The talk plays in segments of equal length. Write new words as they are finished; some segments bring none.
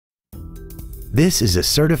This is a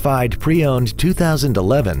certified pre-owned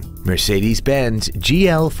 2011 Mercedes-Benz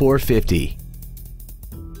GL450.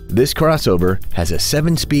 This crossover has a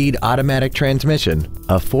 7-speed automatic transmission,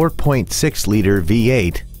 a 4.6-liter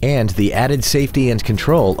V8, and the added safety and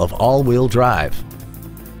control of all-wheel drive.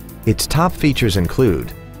 Its top features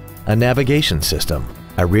include a navigation system,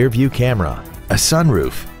 a rear-view camera, a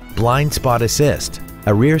sunroof, blind spot assist,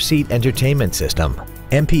 a rear seat entertainment system,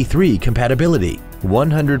 MP3 compatibility,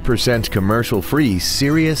 100% commercial-free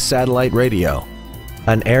Sirius satellite radio,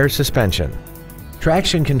 an air suspension,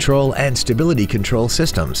 traction control and stability control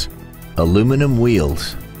systems, aluminum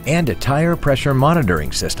wheels, and a tire pressure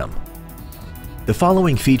monitoring system. The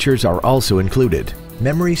following features are also included: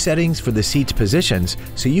 memory settings for the seat's positions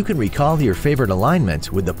so you can recall your favorite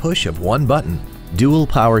alignments with the push of one button, dual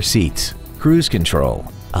power seats, cruise control,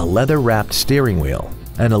 a leather-wrapped steering wheel,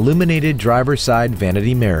 an illuminated driver's side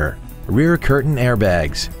vanity mirror, rear curtain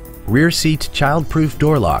airbags, rear seat child-proof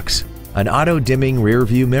door locks, an auto-dimming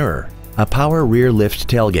rear-view mirror, a power rear lift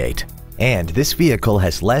tailgate, and this vehicle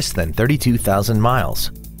has less than 32,000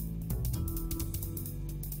 miles.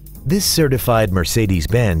 This certified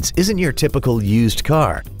Mercedes-Benz isn't your typical used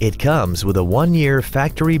car. It comes with a 1-year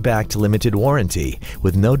factory-backed limited warranty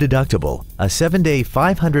with no deductible, a 7-day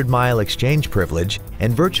 500-mile exchange privilege,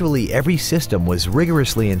 and virtually every system was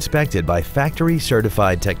rigorously inspected by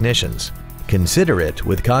factory-certified technicians. Consider it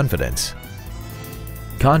with confidence.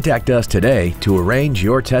 Contact us today to arrange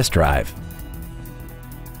your test drive.